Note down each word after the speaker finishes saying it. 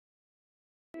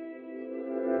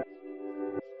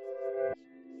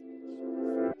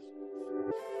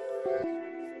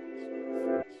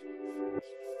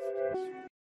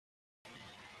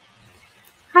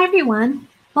everyone.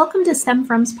 Welcome to Stem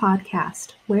From's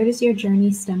podcast, Where Does Your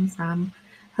Journey Stem From?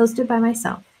 Hosted by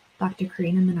myself, Dr.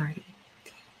 Karina Minardi.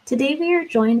 Today we are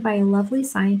joined by a lovely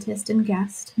scientist and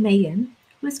guest, Meghan,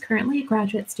 who is currently a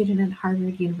graduate student at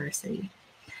Harvard University.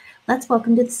 Let's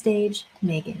welcome to the stage,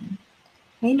 Meghan.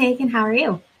 Hey Meghan, how are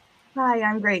you? Hi,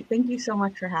 I'm great. Thank you so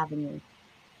much for having me.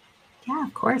 Yeah,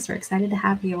 of course. We're excited to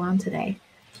have you on today.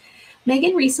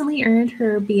 Meghan recently earned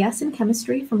her BS in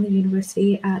chemistry from the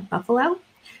University at Buffalo,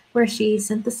 where she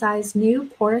synthesized new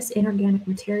porous inorganic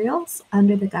materials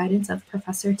under the guidance of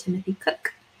Professor Timothy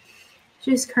Cook.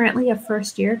 She is currently a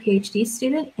first-year PhD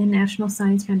student and National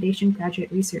Science Foundation Graduate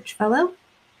Research Fellow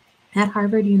at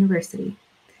Harvard University.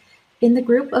 In the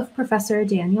group of Professor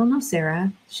Daniel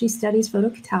Nocera, she studies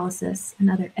photocatalysis and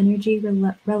other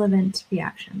energy-relevant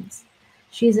reactions.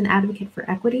 She is an advocate for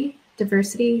equity,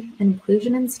 diversity, and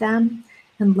inclusion in STEM,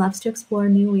 and loves to explore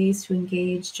new ways to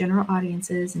engage general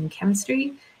audiences in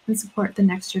chemistry and support the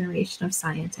next generation of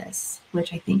scientists,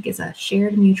 which I think is a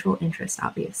shared mutual interest,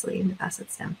 obviously, with us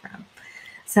at STEM From.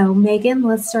 So Meghan,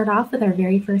 let's start off with our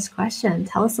very first question.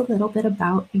 Tell us a little bit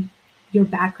about your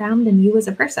background and you as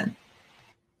a person.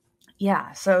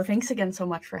 Yeah, so thanks again so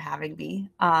much for having me.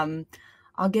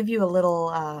 I'll give you a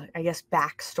little,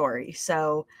 backstory.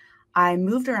 So I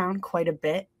moved around quite a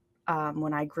bit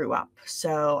when I grew up.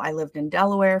 So I lived in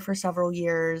Delaware for several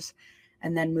years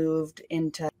and then moved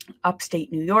into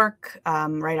upstate New York,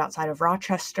 right outside of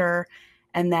Rochester.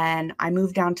 And then I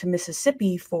moved down to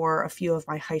Mississippi for a few of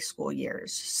my high school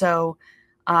years. So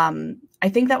I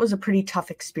think that was a pretty tough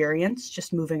experience,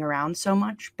 just moving around so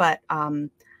much. But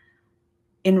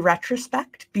in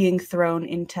retrospect, being thrown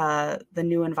into the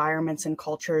new environments and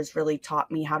cultures really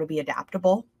taught me how to be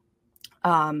adaptable.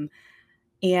 And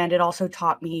it also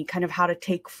taught me kind of how to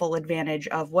take full advantage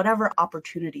of whatever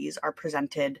opportunities are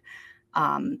presented,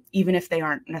 even if they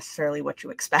aren't necessarily what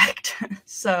you expect.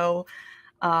 So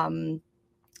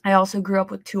I also grew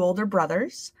up with two older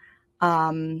brothers,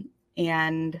 and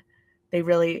they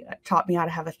really taught me how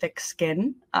to have a thick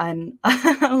skin, and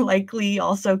likely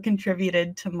also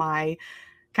contributed to my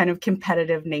kind of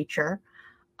competitive nature.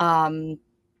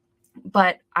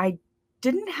 But I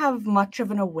didn't have much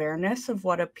of an awareness of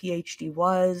what a PhD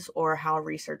was or how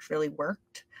research really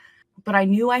worked. But I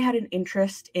knew I had an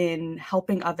interest in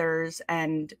helping others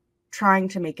and trying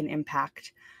to make an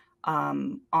impact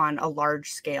on a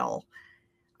large scale.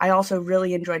 I also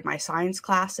really enjoyed my science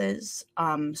classes.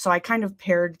 So I kind of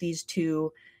paired these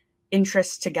two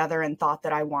interests together and thought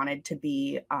that I wanted to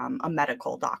be a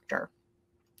medical doctor.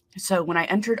 So when I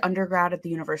entered undergrad at the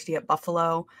University at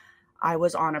Buffalo, I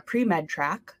was on a pre-med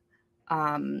track,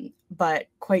 but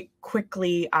quite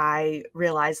quickly I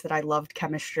realized that I loved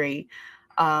chemistry,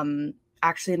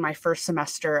 actually in my first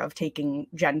semester of taking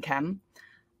Gen Chem.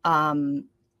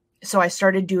 So I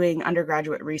started doing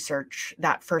undergraduate research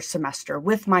that first semester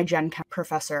with my Gen Chem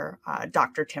professor,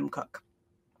 Dr. Tim Cook.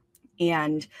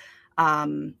 And I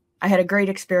had a great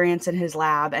experience in his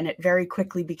lab, and it very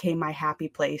quickly became my happy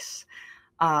place.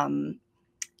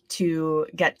 To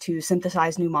get to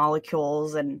synthesize new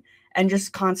molecules and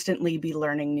just constantly be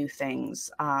learning new things.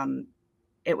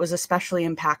 It was especially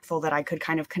impactful that I could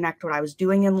kind of connect what I was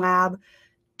doing in lab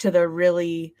to the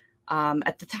really,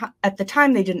 at the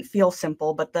time they didn't feel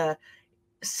simple, but the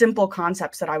simple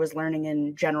concepts that I was learning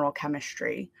in general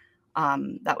chemistry.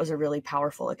 That was a really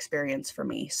powerful experience for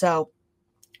me. So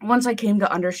once I came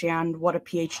to understand what a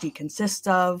PhD consists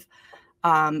of,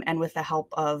 and with the help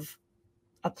of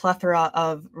a plethora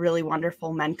of really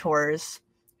wonderful mentors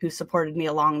who supported me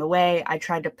along the way, I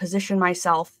tried to position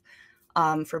myself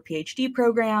for PhD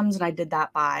programs. And I did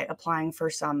that by applying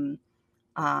for some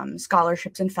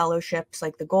scholarships and fellowships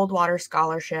like the Goldwater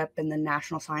Scholarship and the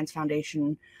National Science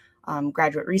Foundation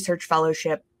Graduate Research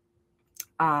Fellowship.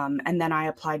 And then I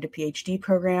applied to PhD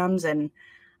programs, and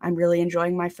I'm really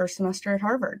enjoying my first semester at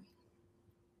Harvard.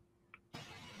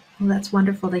 Well, that's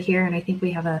wonderful to hear. And I think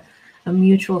we have a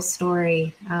mutual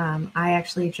story. I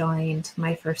actually joined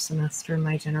my first semester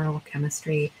my general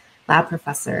chemistry lab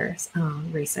professor's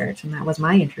research, and that was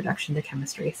my introduction to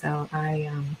chemistry. So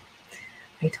I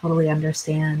totally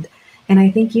understand. And I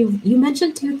think you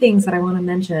mentioned two things that I want to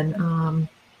mention.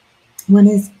 One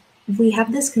is we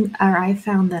have this, or I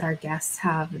found that our guests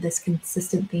have this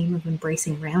consistent theme of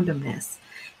embracing randomness.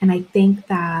 And I think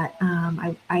that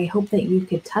I hope that you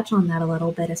could touch on that a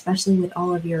little bit, especially with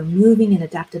all of your moving and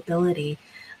adaptability.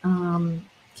 Can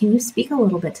you speak a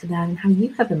little bit to that and how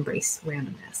you have embraced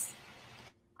randomness?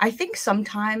 I think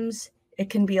sometimes it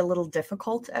can be a little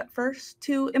difficult at first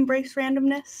to embrace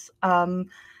randomness.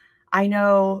 I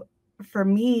know for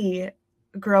me,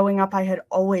 growing up, I had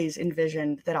always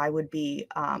envisioned that I would be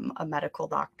a medical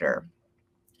doctor.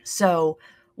 So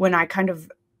when I kind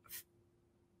of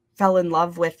fell in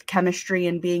love with chemistry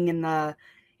and being in the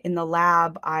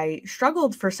lab, I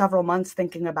struggled for several months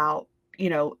thinking about,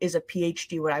 is a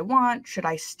PhD what I want? Should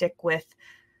I stick with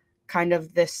kind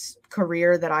of this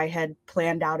career that I had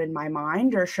planned out in my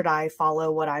mind, or should I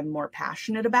follow what I'm more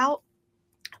passionate about?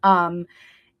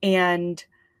 And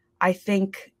I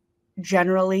think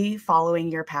generally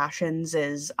following your passions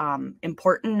is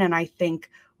important. And I think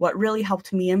what really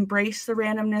helped me embrace the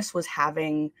randomness was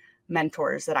having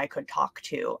mentors that I could talk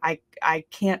to. I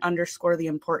can't underscore the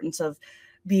importance of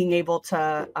being able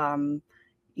to,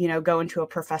 go into a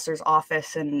professor's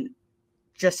office and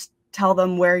just tell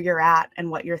them where you're at and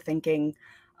what you're thinking.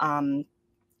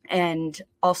 And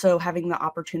also having the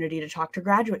opportunity to talk to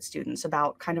graduate students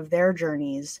about kind of their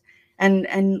journeys,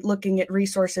 and looking at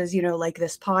resources, like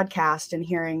this podcast, and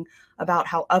hearing about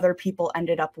how other people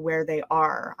ended up where they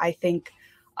are. I think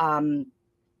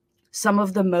some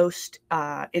of the most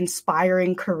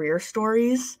inspiring career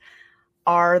stories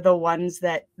are the ones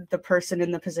that the person in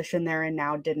the position they're in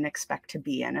now didn't expect to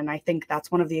be in. And I think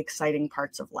that's one of the exciting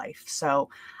parts of life. So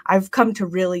I've come to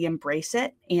really embrace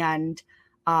it. And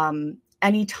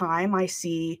anytime I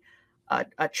see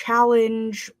a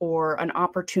challenge or an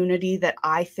opportunity that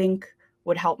I think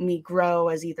would help me grow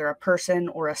as either a person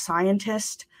or a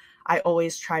scientist, I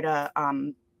always try to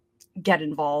get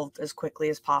involved as quickly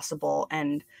as possible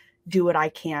and do what I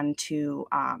can to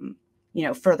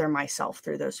further myself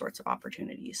through those sorts of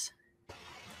opportunities.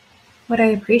 What I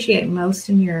appreciate most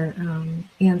in your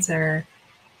answer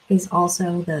is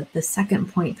also the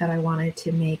second point that I wanted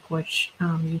to make, which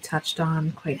you touched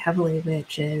on quite heavily,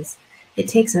 which is it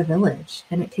takes a village,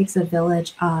 and it takes a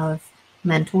village of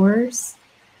mentors,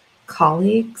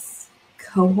 colleagues,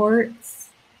 cohorts,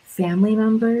 family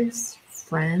members,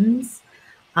 friends.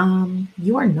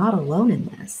 You are not alone in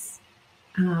this.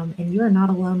 And you are not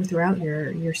alone throughout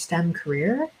your STEM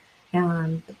career,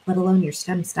 and let alone your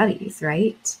STEM studies,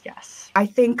 right? Yes. I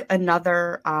think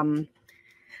another, thing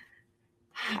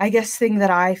that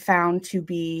I found to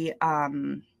be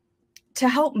to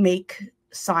help make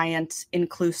science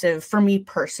inclusive for me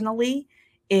personally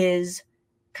is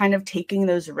kind of taking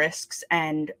those risks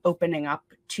and opening up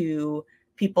to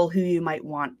people who you might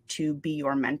want to be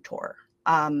your mentor.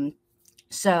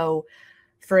 So,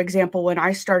 for example, when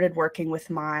I started working with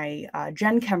my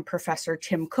Gen Chem professor,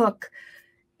 Tim Cook,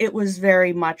 it was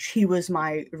very much, he was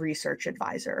my research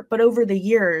advisor. But over the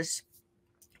years,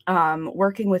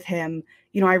 working with him,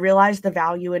 I realized the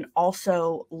value in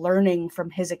also learning from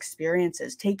his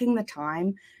experiences, taking the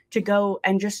time to go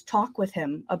and just talk with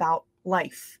him about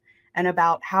life and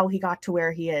about how he got to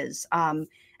where he is. And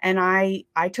I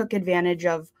took advantage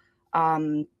of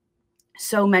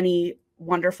so many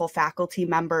wonderful faculty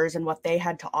members and what they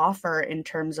had to offer in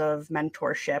terms of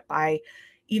mentorship.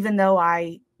 Even though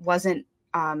I wasn't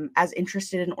as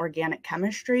interested in organic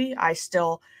chemistry, I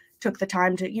still took the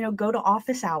time to, go to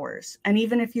office hours. And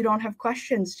even if you don't have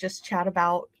questions, just chat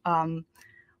about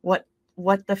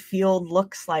what the field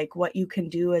looks like, what you can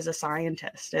do as a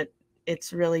scientist.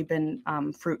 It's really been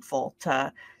fruitful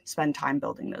to spend time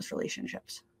building those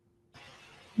relationships.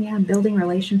 Yeah, building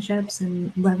relationships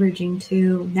and leveraging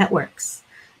to networks.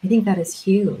 I think that is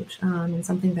huge, and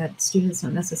something that students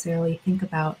don't necessarily think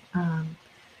about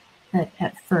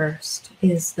at first,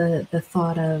 is the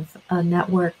thought of a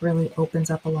network really opens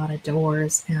up a lot of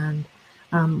doors. And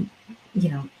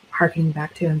harkening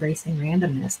back to embracing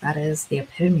randomness, that is the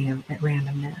epitome of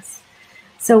randomness.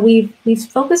 So we've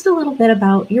focused a little bit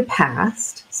about your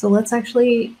past. So let's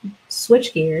actually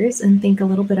switch gears and think a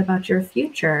little bit about your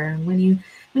future. When you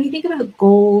think about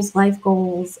goals, life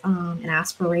goals, and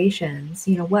aspirations,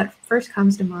 what first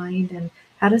comes to mind, and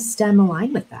how does STEM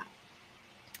align with that?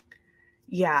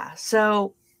 Yeah,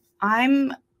 so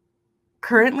I'm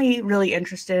currently really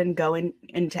interested in going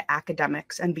into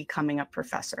academics and becoming a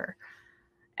professor.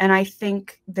 And I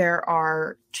think there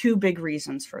are two big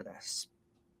reasons for this.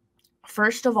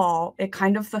 First of all, it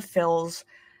kind of fulfills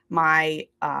my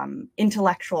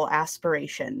intellectual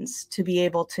aspirations to be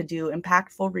able to do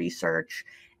impactful research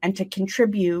and to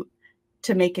contribute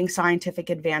to making scientific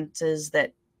advances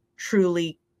that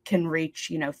truly can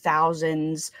reach,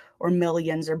 thousands or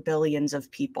millions or billions of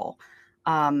people.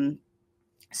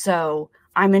 So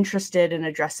I'm interested in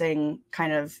addressing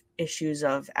kind of issues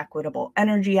of equitable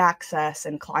energy access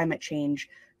and climate change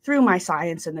through my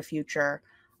science in the future,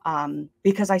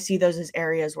 because I see those as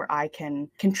areas where I can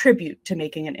contribute to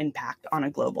making an impact on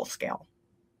a global scale.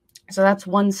 So that's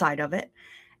one side of it.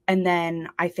 And then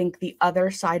I think the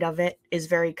other side of it is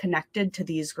very connected to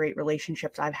these great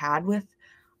relationships I've had with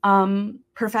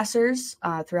professors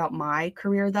throughout my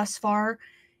career thus far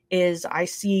is I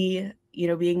see,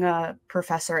 being a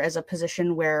professor as a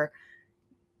position where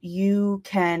you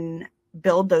can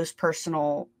build those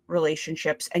personal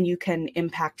relationships and you can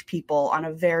impact people on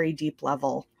a very deep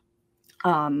level.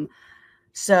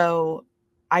 So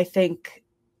I think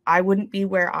I wouldn't be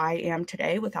where I am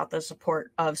today without the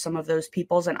support of some of those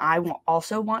peoples. And I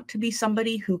also want to be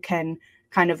somebody who can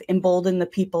kind of embolden the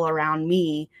people around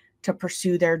me to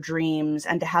pursue their dreams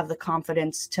and to have the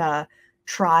confidence to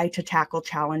try to tackle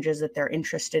challenges that they're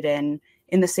interested in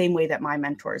the same way that my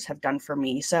mentors have done for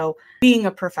me. So being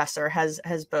a professor has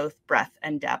both breadth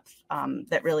and depth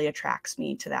that really attracts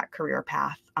me to that career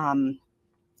path.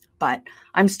 But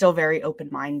I'm still very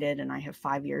open-minded and I have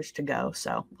 5 years to go.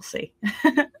 So we'll see.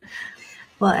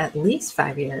 Well, at least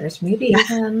 5 years, maybe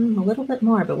even a little bit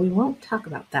more, but we won't talk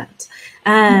about that.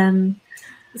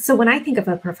 So when I think of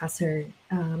a professor,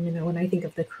 when I think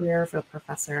of the career of a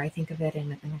professor, I think of it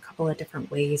in a couple of different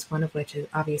ways. One of which is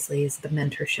obviously is the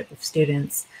mentorship of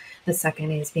students. The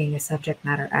second is being a subject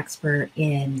matter expert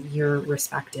in your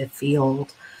respective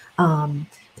field. But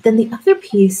then the other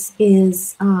piece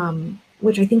is,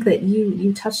 which I think that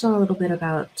you touched on a little bit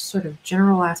about sort of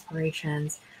general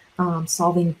aspirations,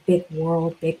 solving big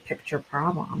world, big picture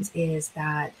problems, is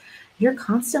that you're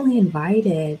constantly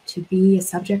invited to be a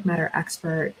subject matter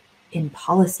expert in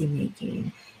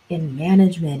policymaking, in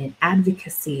management, in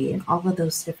advocacy, and all of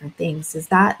those different things. Is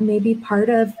that maybe part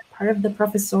of the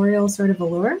professorial sort of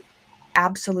allure?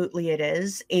 Absolutely, it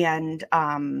is. And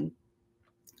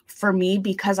for me,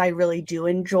 because I really do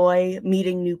enjoy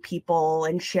meeting new people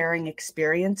and sharing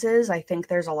experiences, I think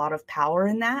there's a lot of power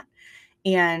in that.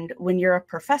 And when you're a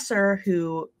professor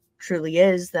who truly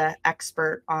is the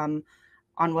expert on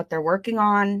what they're working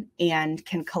on and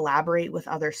can collaborate with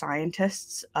other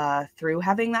scientists through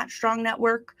having that strong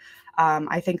network,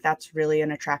 I think that's really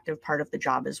an attractive part of the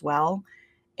job as well.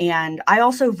 And I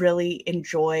also really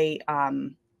enjoy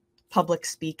public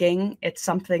speaking. It's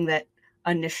something that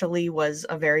initially was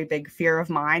a very big fear of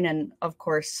mine. And of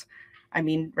course, I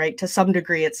mean, right, to some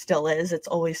degree, it still is. It's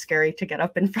always scary to get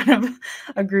up in front of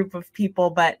a group of people.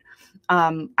 But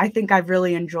I think I've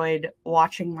really enjoyed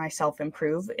watching myself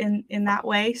improve in that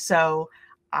way. So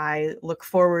I look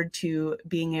forward to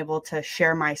being able to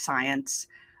share my science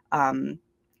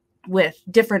with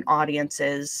different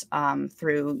audiences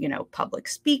through, public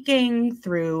speaking,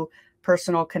 through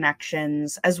personal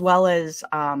connections, as well as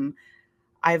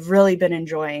I've really been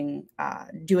enjoying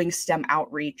doing STEM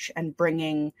outreach and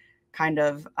bringing kind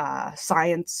of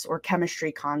science or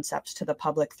chemistry concepts to the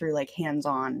public through like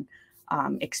hands-on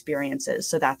experiences.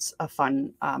 So that's a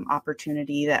fun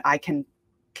opportunity that I can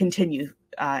continue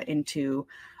into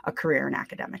a career in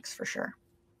academics for sure.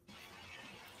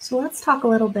 So let's talk a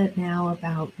little bit now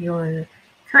about your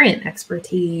current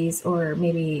expertise, or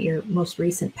maybe your most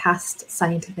recent past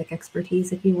scientific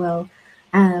expertise, if you will.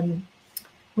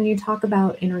 When you talk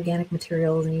about inorganic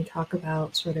materials and you talk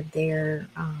about sort of their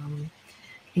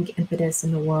impetus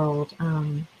in the world,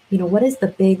 what is the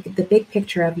big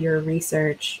picture of your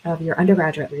research, of your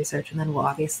undergraduate research, and then we'll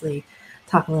obviously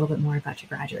talk a little bit more about your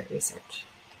graduate research.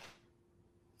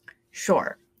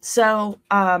 Sure. So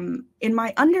in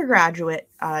my undergraduate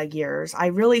years, I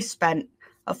really spent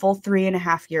a full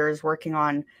 3.5 years working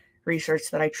on research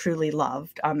that I truly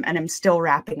loved, and I'm still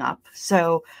wrapping up.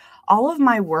 So all of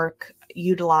my work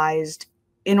utilized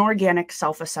inorganic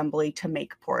self-assembly to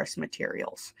make porous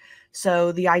materials.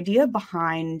 So the idea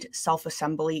behind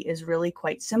self-assembly is really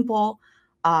quite simple.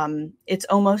 It's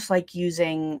almost like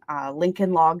using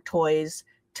Lincoln log toys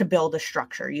to build a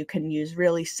structure. You can use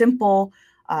really simple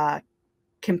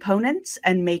components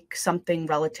and make something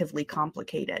relatively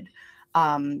complicated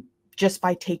just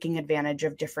by taking advantage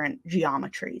of different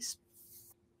geometries.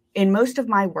 In most of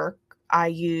my work, I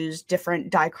use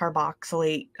different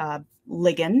dicarboxylate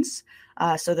ligands.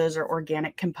 So those are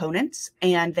organic components,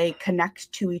 and they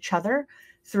connect to each other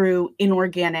through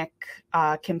inorganic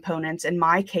components. In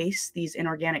my case, these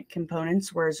inorganic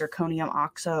components were zirconium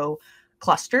oxo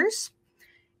clusters.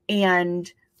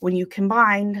 And when you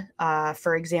combine,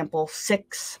 for example,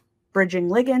 6 bridging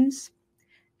ligands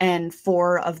and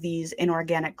 4 of these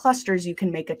inorganic clusters, you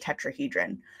can make a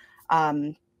tetrahedron.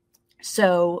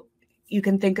 So you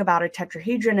can think about a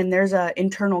tetrahedron, and there's an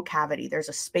internal cavity. There's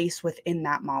a space within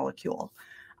that molecule.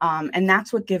 And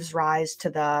that's what gives rise to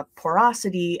the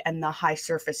porosity and the high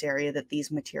surface area that these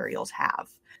materials have.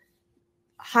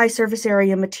 High surface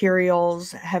area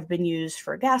materials have been used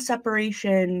for gas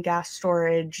separation, gas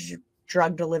storage,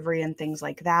 drug delivery, and things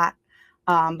like that.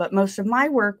 But most of my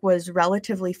work was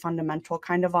relatively fundamental,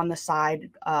 kind of on the side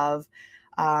of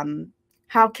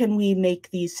how can we make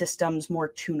these systems more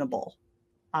tunable?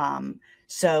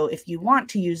 So if you want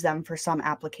to use them for some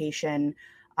application,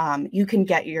 you can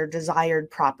get your desired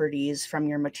properties from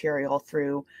your material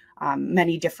through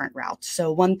many different routes.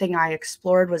 So one thing I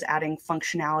explored was adding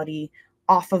functionality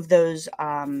off of those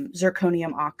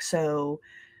zirconium oxo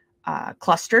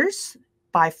clusters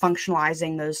by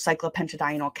functionalizing those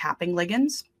cyclopentadienyl capping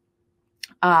ligands.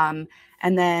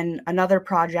 And then another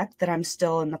project that I'm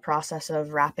still in the process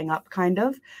of wrapping up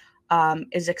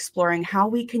is exploring how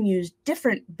we can use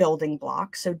different building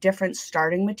blocks, so different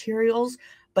starting materials,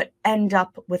 but end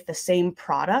up with the same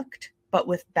product, but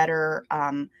with better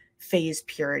phase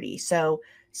purity. So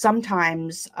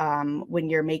sometimes when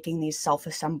you're making these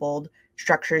self-assembled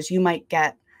structures, you might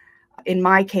get, in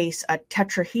my case, a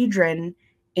tetrahedron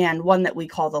and one that we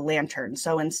call the lantern.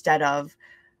 So instead of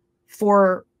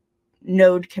 4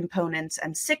 node components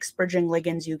and 6 bridging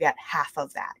ligands, you get half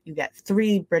of that. You get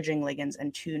 3 bridging ligands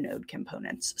and 2 node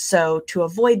components. So to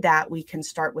avoid that, we can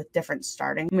start with different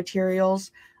starting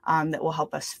materials that will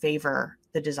help us favor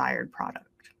the desired product.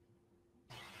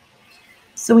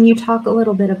 So when you talk a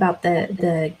little bit about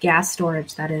the gas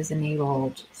storage that is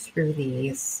enabled through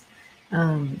these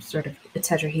sort of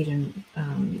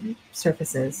tetrahedron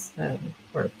surfaces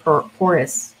or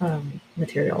porous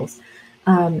materials,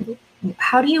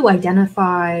 how do you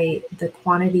identify the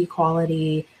quantity,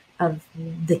 quality of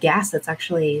the gas that's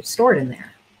actually stored in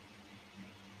there?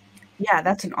 Yeah,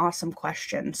 that's an awesome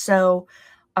question. So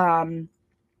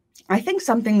I think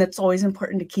something that's always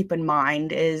important to keep in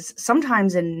mind is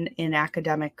sometimes in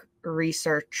academic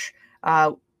research,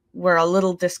 we're a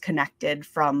little disconnected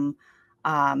from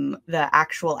the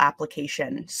actual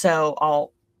application. So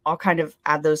I'll kind of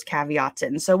add those caveats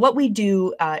in. So what we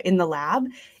do in the lab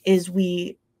is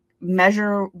we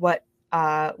measure what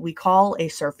we call a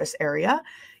surface area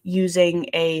using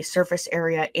a surface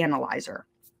area analyzer.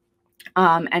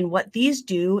 And what these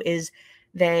do is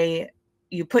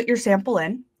you put your sample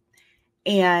in,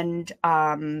 and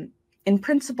in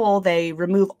principle, they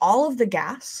remove all of the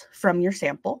gas from your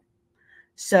sample.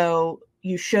 So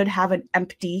you should have an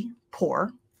empty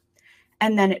pore.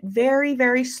 And then it very,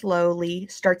 very slowly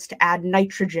starts to add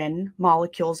nitrogen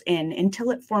molecules in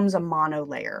until it forms a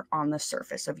monolayer on the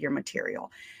surface of your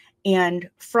material. And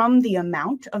from the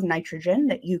amount of nitrogen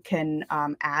that you can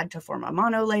add to form a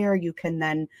monolayer, you can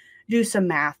then do some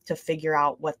math to figure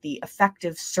out what the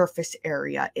effective surface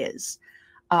area is.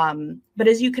 But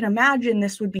as you can imagine,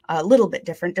 this would be a little bit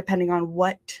different depending on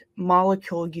what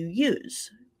molecule you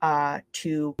use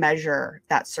to measure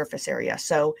that surface area.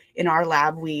 So in our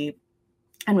lab,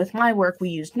 and with my work, we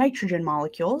used nitrogen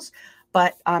molecules,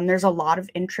 but there's a lot of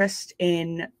interest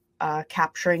in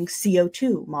capturing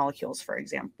CO2 molecules, for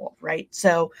example, right?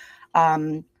 So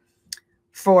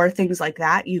for things like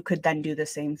that, you could then do the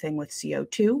same thing with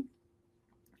CO2.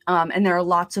 And there are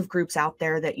lots of groups out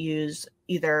there that use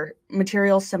either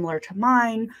materials similar to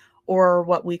mine or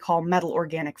what we call metal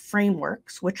organic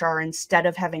frameworks, which are, instead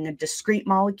of having a discrete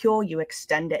molecule, you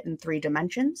extend it in 3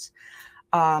 dimensions.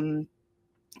 And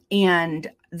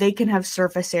they can have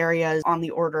surface areas on the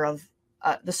order of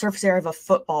the surface area of a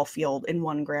football field in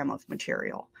 1 gram of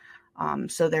material.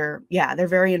 So they're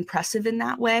very impressive in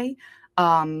that way.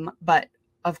 But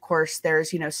of course,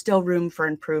 there's still room for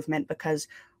improvement, because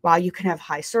while you can have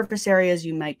high surface areas,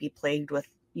 you might be plagued with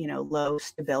low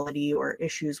stability or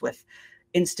issues with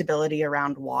instability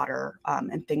around water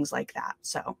and things like that.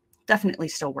 So definitely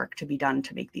still work to be done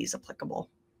to make these applicable.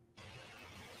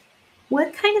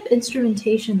 What kind of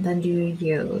instrumentation then do you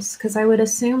use? Because I would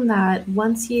assume that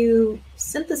once you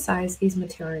synthesize these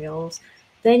materials,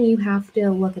 then you have to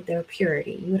look at their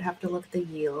purity. You would have to look at the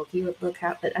yield. You would look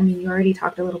at, you already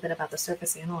talked a little bit about the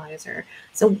surface analyzer.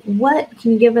 So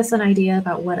can you give us an idea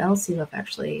about what else you have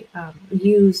actually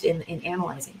used in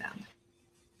analyzing them?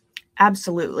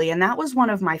 Absolutely. And that was one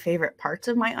of my favorite parts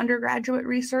of my undergraduate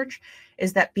research,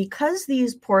 is that because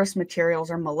these porous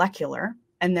materials are molecular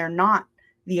and they're not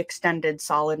the extended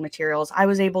solid materials, I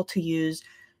was able to use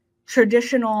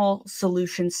traditional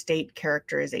solution state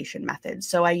characterization methods.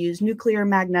 So I use nuclear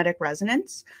magnetic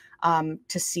resonance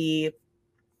to see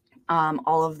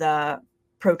all of the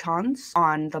protons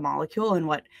on the molecule and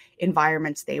what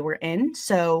environments they were in.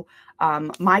 So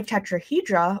my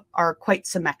tetrahedra are quite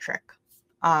symmetric,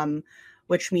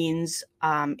 which means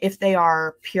if they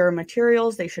are pure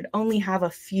materials, they should only have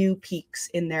a few peaks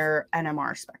in their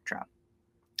NMR spectra.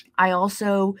 I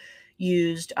also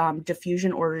used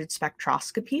diffusion ordered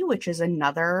spectroscopy, which is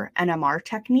another NMR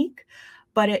technique,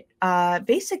 but it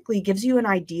basically gives you an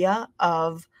idea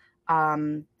of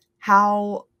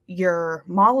how your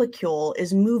molecule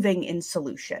is moving in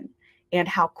solution. and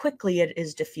how quickly it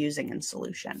is diffusing in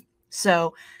solution.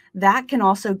 So that can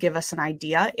also give us an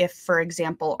idea if, for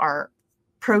example, our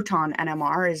proton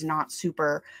NMR is not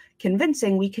super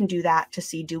convincing. We can do that to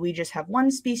see, do we just have one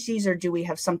species or do we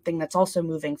have something that's also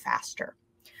moving faster?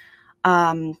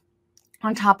 On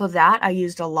top of that, I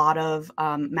used a lot of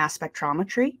mass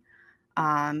spectrometry,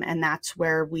 and that's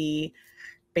where we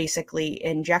basically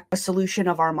inject a solution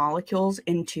of our molecules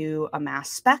into a mass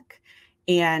spec,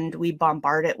 and we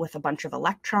bombard it with a bunch of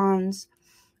electrons.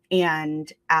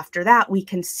 And after that, we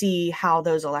can see how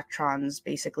those electrons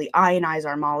basically ionize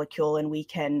our molecule, and we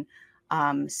can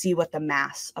see what the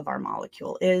mass of our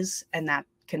molecule is, and that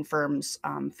confirms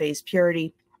phase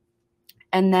purity.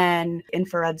 And then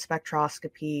infrared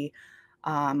spectroscopy,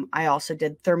 I also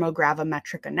did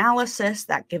thermogravimetric analysis.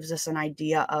 That gives us an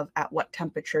idea of at what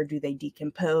temperature do they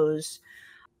decompose.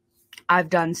 I've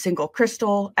done single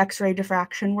crystal X-ray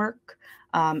diffraction work,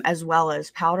 as well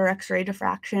as powder X-ray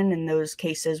diffraction in those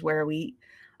cases where we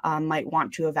might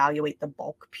want to evaluate the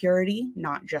bulk purity,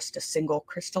 not just a single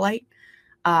crystallite.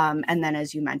 And then,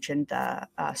 as you mentioned, the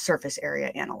surface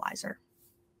area analyzer.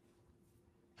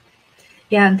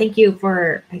 Yeah, and thank you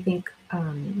for, I think,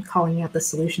 calling out the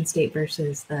solution state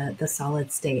versus the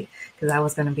solid state, because that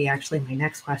was going to be actually my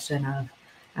next question of,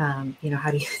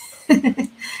 how do you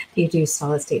do you do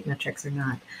solid state metrics or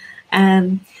not?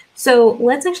 So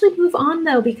let's actually move on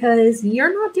though, because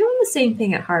you're not doing the same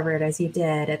thing at Harvard as you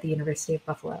did at the University of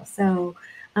Buffalo. So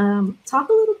talk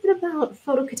a little bit about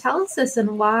photocatalysis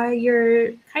and why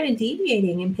you're kind of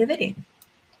deviating and pivoting.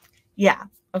 Yeah,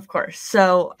 of course.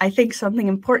 So I think something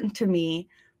important to me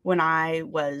when I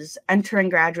was entering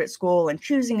graduate school and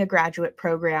choosing a graduate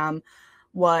program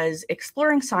was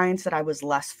exploring science that I was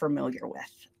less familiar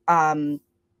with.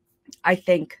 I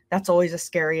think that's always a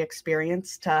scary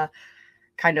experience to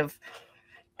kind of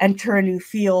enter a new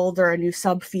field or a new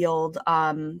subfield.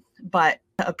 But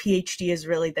a PhD is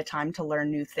really the time to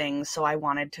learn new things. So I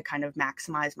wanted to kind of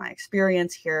maximize my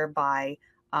experience here by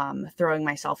throwing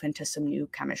myself into some new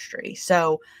chemistry.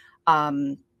 So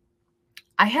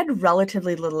I had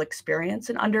relatively little experience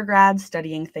in undergrad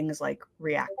studying things like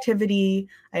reactivity.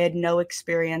 I had no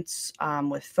experience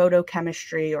with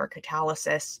photochemistry or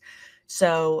catalysis.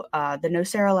 So the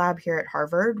Nocera lab here at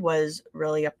Harvard was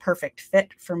really a perfect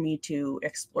fit for me to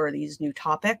explore these new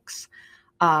topics.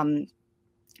 And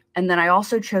then I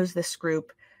also chose this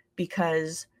group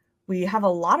because we have a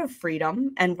lot of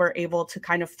freedom and we're able to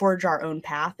kind of forge our own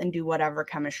path and do whatever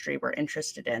chemistry we're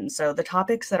interested in. So the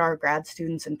topics that our grad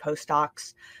students and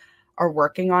postdocs are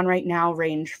working on right now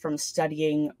range from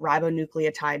studying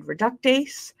ribonucleotide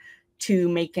reductase to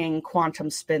making quantum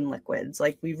spin liquids.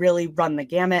 Like, we really run the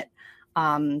gamut.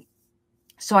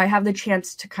 So I have the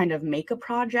chance to kind of make a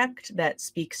project that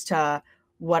speaks to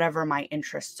whatever my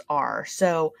interests are.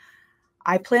 So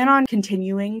I plan on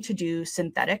continuing to do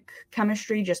synthetic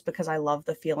chemistry just because I love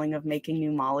the feeling of making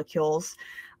new molecules.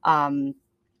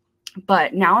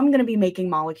 But now I'm going to be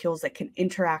making molecules that can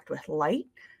interact with light.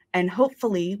 And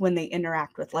hopefully when they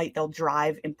interact with light, they'll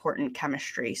drive important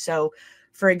chemistry. So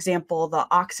for example, the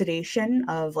oxidation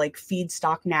of like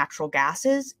feedstock natural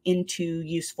gases into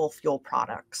useful fuel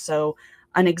products. So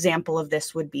an example of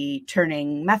this would be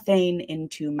turning methane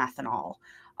into methanol.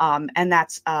 And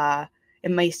that's it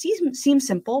may seem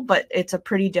simple, but it's a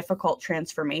pretty difficult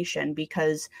transformation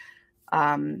because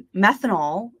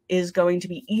methanol is going to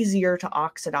be easier to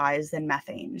oxidize than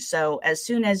methane. So as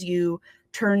soon as you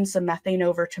turn some methane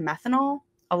over to methanol,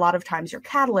 a lot of times your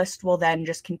catalyst will then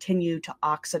just continue to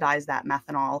oxidize that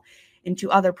methanol into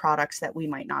other products that we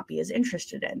might not be as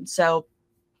interested in. So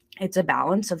it's a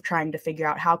balance of trying to figure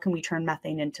out how can we turn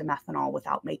methane into methanol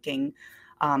without making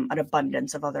an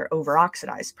abundance of other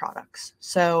overoxidized products.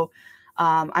 So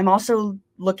I'm also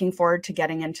looking forward to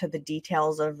getting into the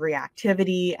details of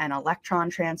reactivity and electron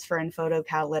transfer in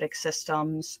photocatalytic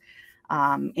systems.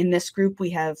 In this group, we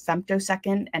have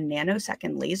femtosecond and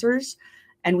nanosecond lasers,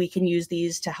 and we can use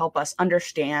these to help us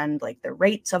understand like the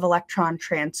rates of electron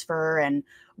transfer and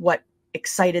what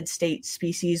excited state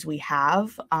species we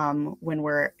have when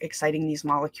we're exciting these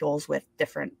molecules with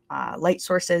different light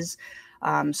sources.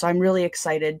 So I'm really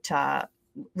excited to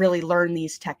really learn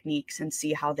these techniques and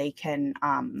see how they can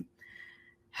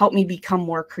help me become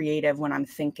more creative when I'm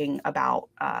thinking about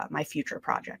my future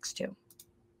projects too.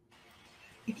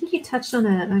 I think you touched on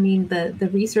it. I mean, the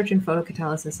research in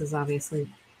photocatalysis is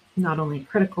obviously not only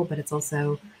critical, but it's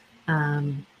also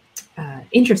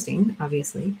interesting,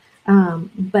 obviously.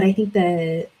 But I think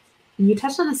that you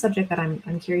touched on a subject that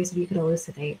I'm curious if you could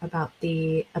elucidate about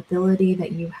the ability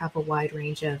that you have a wide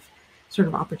range of sort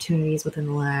of opportunities within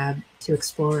the lab to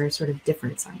explore sort of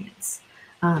different science.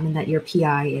 and that your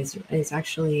PI is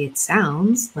actually, it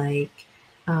sounds like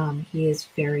he is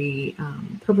very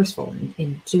purposeful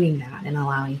in doing that and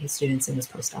allowing his students and his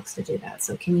postdocs to do that.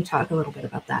 So can you talk a little bit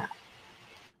about that?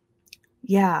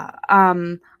 Yeah,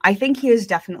 I think he is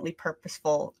definitely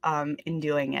purposeful in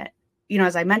doing it.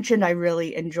 As I mentioned, I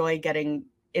really enjoy getting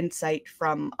insight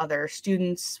from other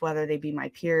students, whether they be my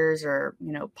peers or,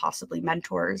 possibly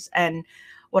mentors. And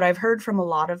what I've heard from a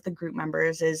lot of the group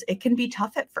members is it can be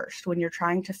tough at first when you're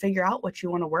trying to figure out what you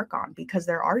want to work on because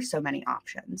there are so many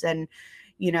options. And,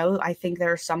 I think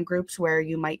there are some groups where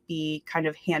you might be kind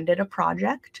of handed a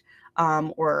project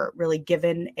or really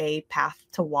given a path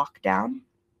to walk down.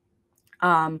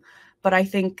 But I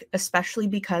think, especially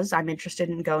because I'm interested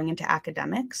in going into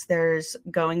academics, there's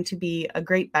going to be a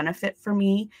great benefit for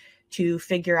me to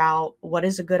figure out what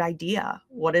is a good idea,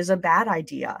 what is a bad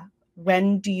idea,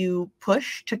 when do you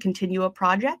push to continue a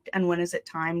project, and when is it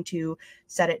time to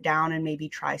set it down and maybe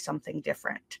try something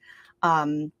different.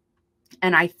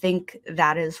 And I think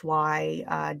that is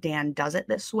why Dan does it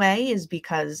this way, is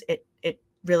because it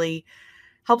really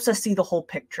helps us see the whole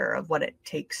picture of what it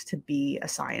takes to be a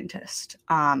scientist,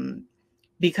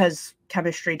 because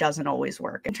chemistry doesn't always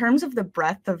work. In terms of the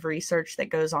breadth of research that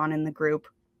goes on in the group,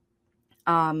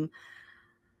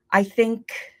 I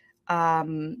think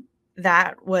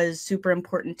that was super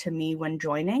important to me when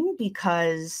joining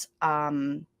because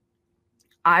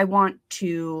I want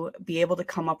to be able to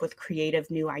come up with creative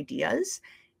new ideas,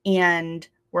 and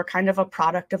we're kind of a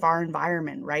product of our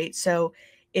environment, right? So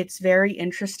it's very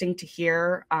interesting to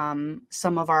hear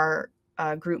some of our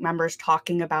group members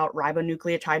talking about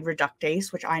ribonucleotide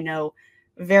reductase, which I know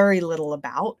very little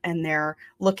about, and they're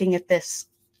looking at this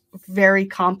very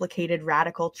complicated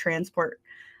radical transport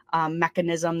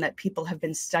mechanism that people have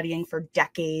been studying for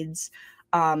decades.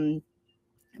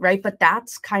 Right. But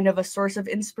that's kind of a source of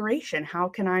inspiration. How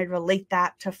can I relate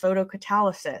that to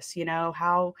photocatalysis?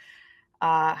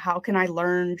 How can I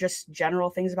learn just general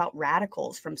things about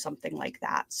radicals from something like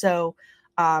that? So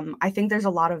I think there's a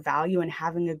lot of value in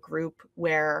having a group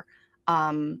where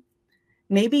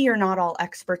maybe you're not all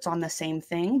experts on the same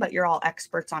thing, but you're all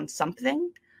experts on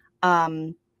something.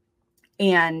 And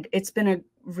it's been a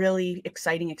really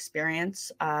exciting experience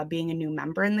being a new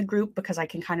member in the group, because I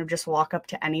can kind of just walk up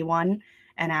to anyone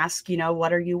and ask,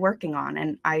 what are you working on?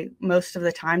 And I, most of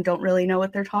the time, don't really know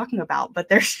what they're talking about, but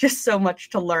there's just so much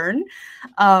to learn.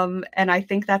 And I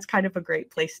think that's kind of a great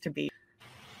place to be.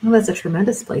 Well, that's a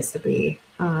tremendous place to be.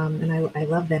 And I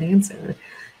love that answer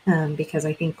because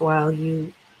I think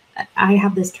I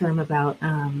have this term about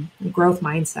growth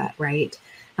mindset, right?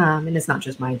 And it's not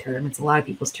just my term; it's a lot of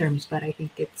people's terms. But I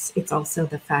think it's also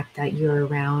the fact that you're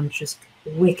around just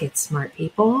wicked smart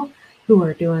people who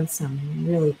are doing some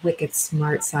really wicked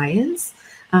smart science,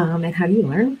 and how do you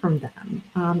learn from them,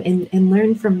 and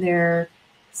learn from their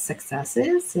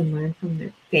successes and learn from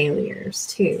their failures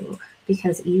too.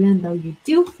 Because even though you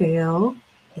do fail,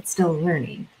 it's still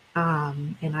learning.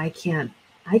 And I can't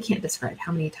describe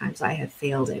how many times I have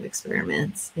failed at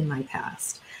experiments in my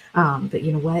past. But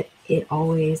you know what? It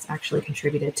always actually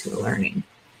contributed to the learning.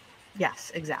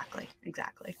 Yes, exactly.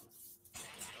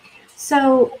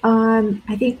 So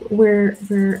I think we're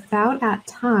about at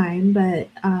time, but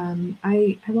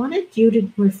I wanted you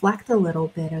to reflect a little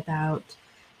bit about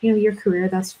your career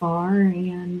thus far,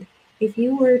 and if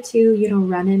you were to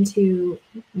run into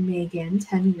Meghan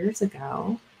 10 years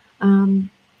ago,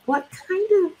 what kind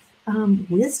of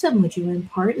wisdom would you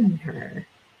impart in her?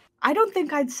 I don't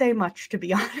think I'd say much, to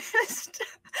be honest.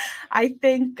 I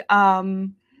think,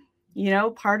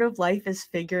 part of life is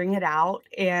figuring it out.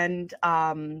 And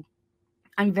I'm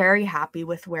very happy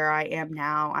with where I am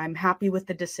now. I'm happy with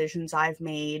the decisions I've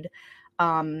made.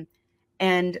 And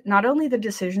not only the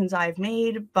decisions I've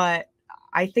made, but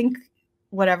I think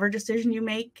whatever decision you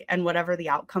make and whatever the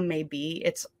outcome may be,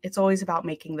 it's always about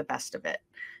making the best of it,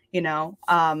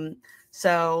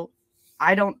 So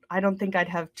I don't think I'd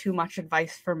have too much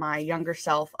advice for my younger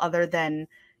self other than,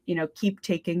 keep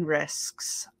taking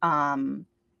risks. And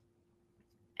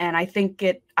I think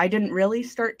I didn't really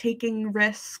start taking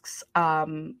risks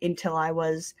until I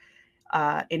was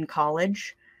in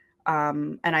college.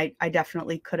 And I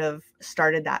definitely could have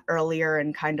started that earlier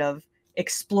and kind of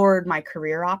explored my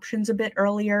career options a bit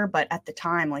earlier. But at the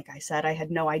time, like I said, I had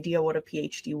no idea what a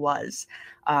PhD was.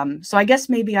 So I guess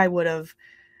maybe I would have,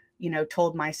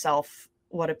 told myself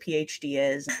what a PhD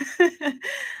is.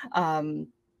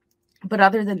 But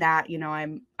other than that,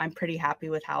 I'm pretty happy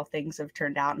with how things have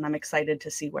turned out, and I'm excited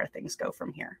to see where things go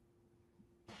from here.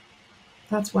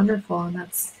 That's wonderful, and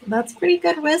that's pretty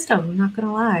good wisdom. I'm not going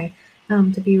to lie,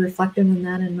 to be reflective in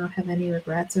that and not have any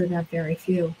regrets or have very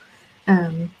few.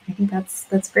 I think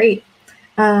that's great.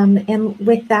 And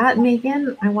with that,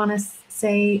 Meghan, I want to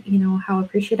say, how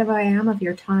appreciative I am of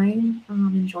your time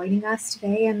in joining us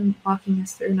today and walking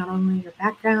us through not only your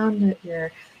background, but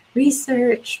your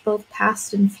research, both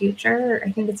past and future.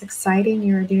 I think it's exciting.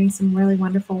 You're doing some really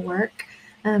wonderful work.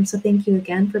 So thank you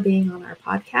again for being on our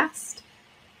podcast.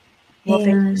 Well,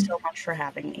 thank you And so much for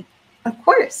having me. of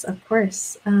course, of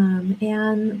course.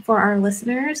 And for our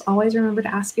listeners, always remember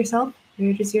to ask yourself,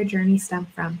 where does your journey stem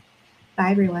from?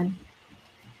 Bye, everyone.